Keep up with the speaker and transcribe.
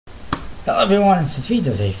Hello everyone, this is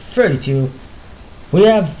Features a 32. We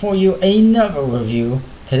have for you another review.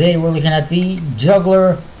 Today we're looking at the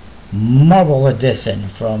Juggler Marble Edition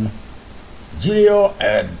from Julio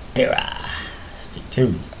Rivera. Stay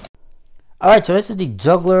tuned. Alright, so this is the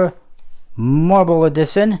Juggler Marble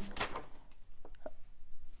Edition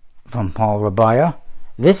from Paul Rabaya.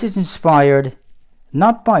 This is inspired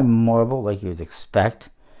not by marble like you'd expect,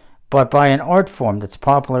 but by an art form that's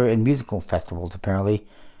popular in musical festivals apparently.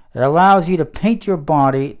 It allows you to paint your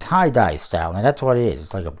body tie-dye style, and that's what it is.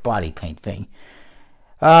 It's like a body paint thing.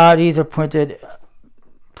 These are printed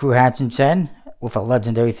through Hocus-pocus-com with a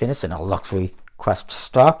legendary finish and a luxury crushed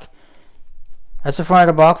stock. That's the front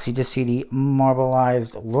of the box. You just see the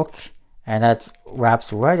marbleized look, and that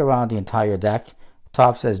wraps right around the entire deck.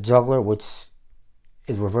 Top says Juggler, which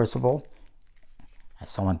is reversible, as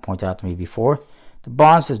someone pointed out to me before. The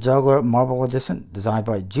bottom says Juggler Marble Edition, designed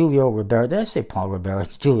by Julio Rivera. Did I say Paul Rivera?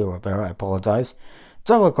 It's Julio Rivera. I apologize.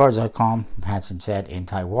 Jugglercards.com, Hansen said, in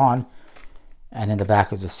Taiwan. And in the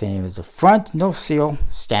back is the same as the front. No seal,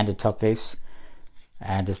 standard tuck case.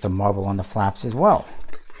 And there's the marble on the flaps as well.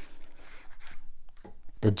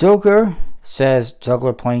 The Joker says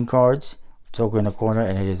Juggler playing cards. Joker in the corner,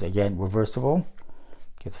 and it is again reversible.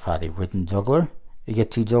 Because of how they've written Juggler. You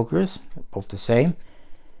get two Jokers, both the same.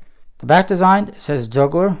 The back design says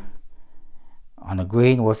Juggler on the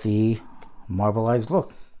green with the marbleized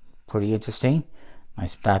look. Pretty interesting.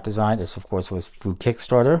 Nice back design. This, of course, was through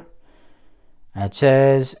Kickstarter. And it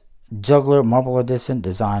says Juggler Marble Edition,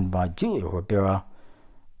 designed by Julio Rivera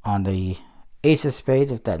on the Ace of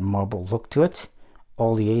Spades with that marble look to it.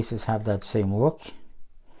 All the aces have that same look,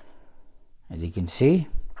 as you can see.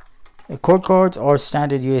 The court cards are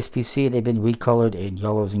standard USB-C. They've been recolored in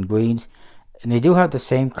yellows and greens. And they do have the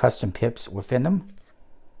same custom pips within them.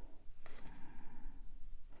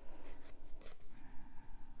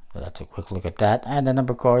 So that's a quick look at that. And the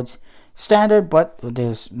number cards, standard, but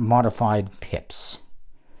there's modified pips.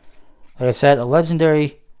 Like I said, a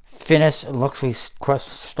legendary finish, luxury crushed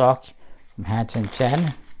stock from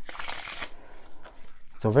Hocus-pocus-com.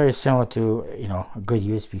 So very similar to, you know, a good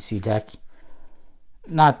USB-C deck.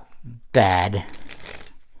 Not bad.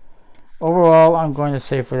 Overall, I'm going to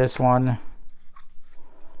say for this one,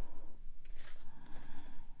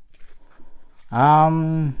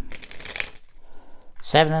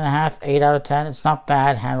 7.5, 8 out of 10. It's not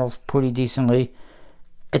bad. Handles pretty decently.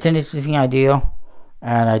 It's an interesting idea,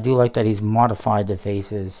 and I do like that he's modified the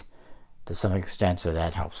faces to some extent, so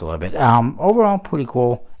that helps a little bit. Overall, pretty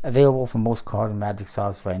cool. Available for most card and magic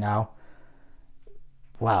shops right now.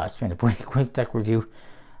 Wow, it's been a pretty quick deck review.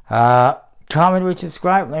 Comment, rate,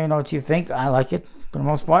 subscribe. Let me know what you think. I like it for the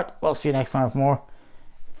most part. We'll see you next time with more.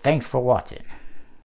 Thanks for watching.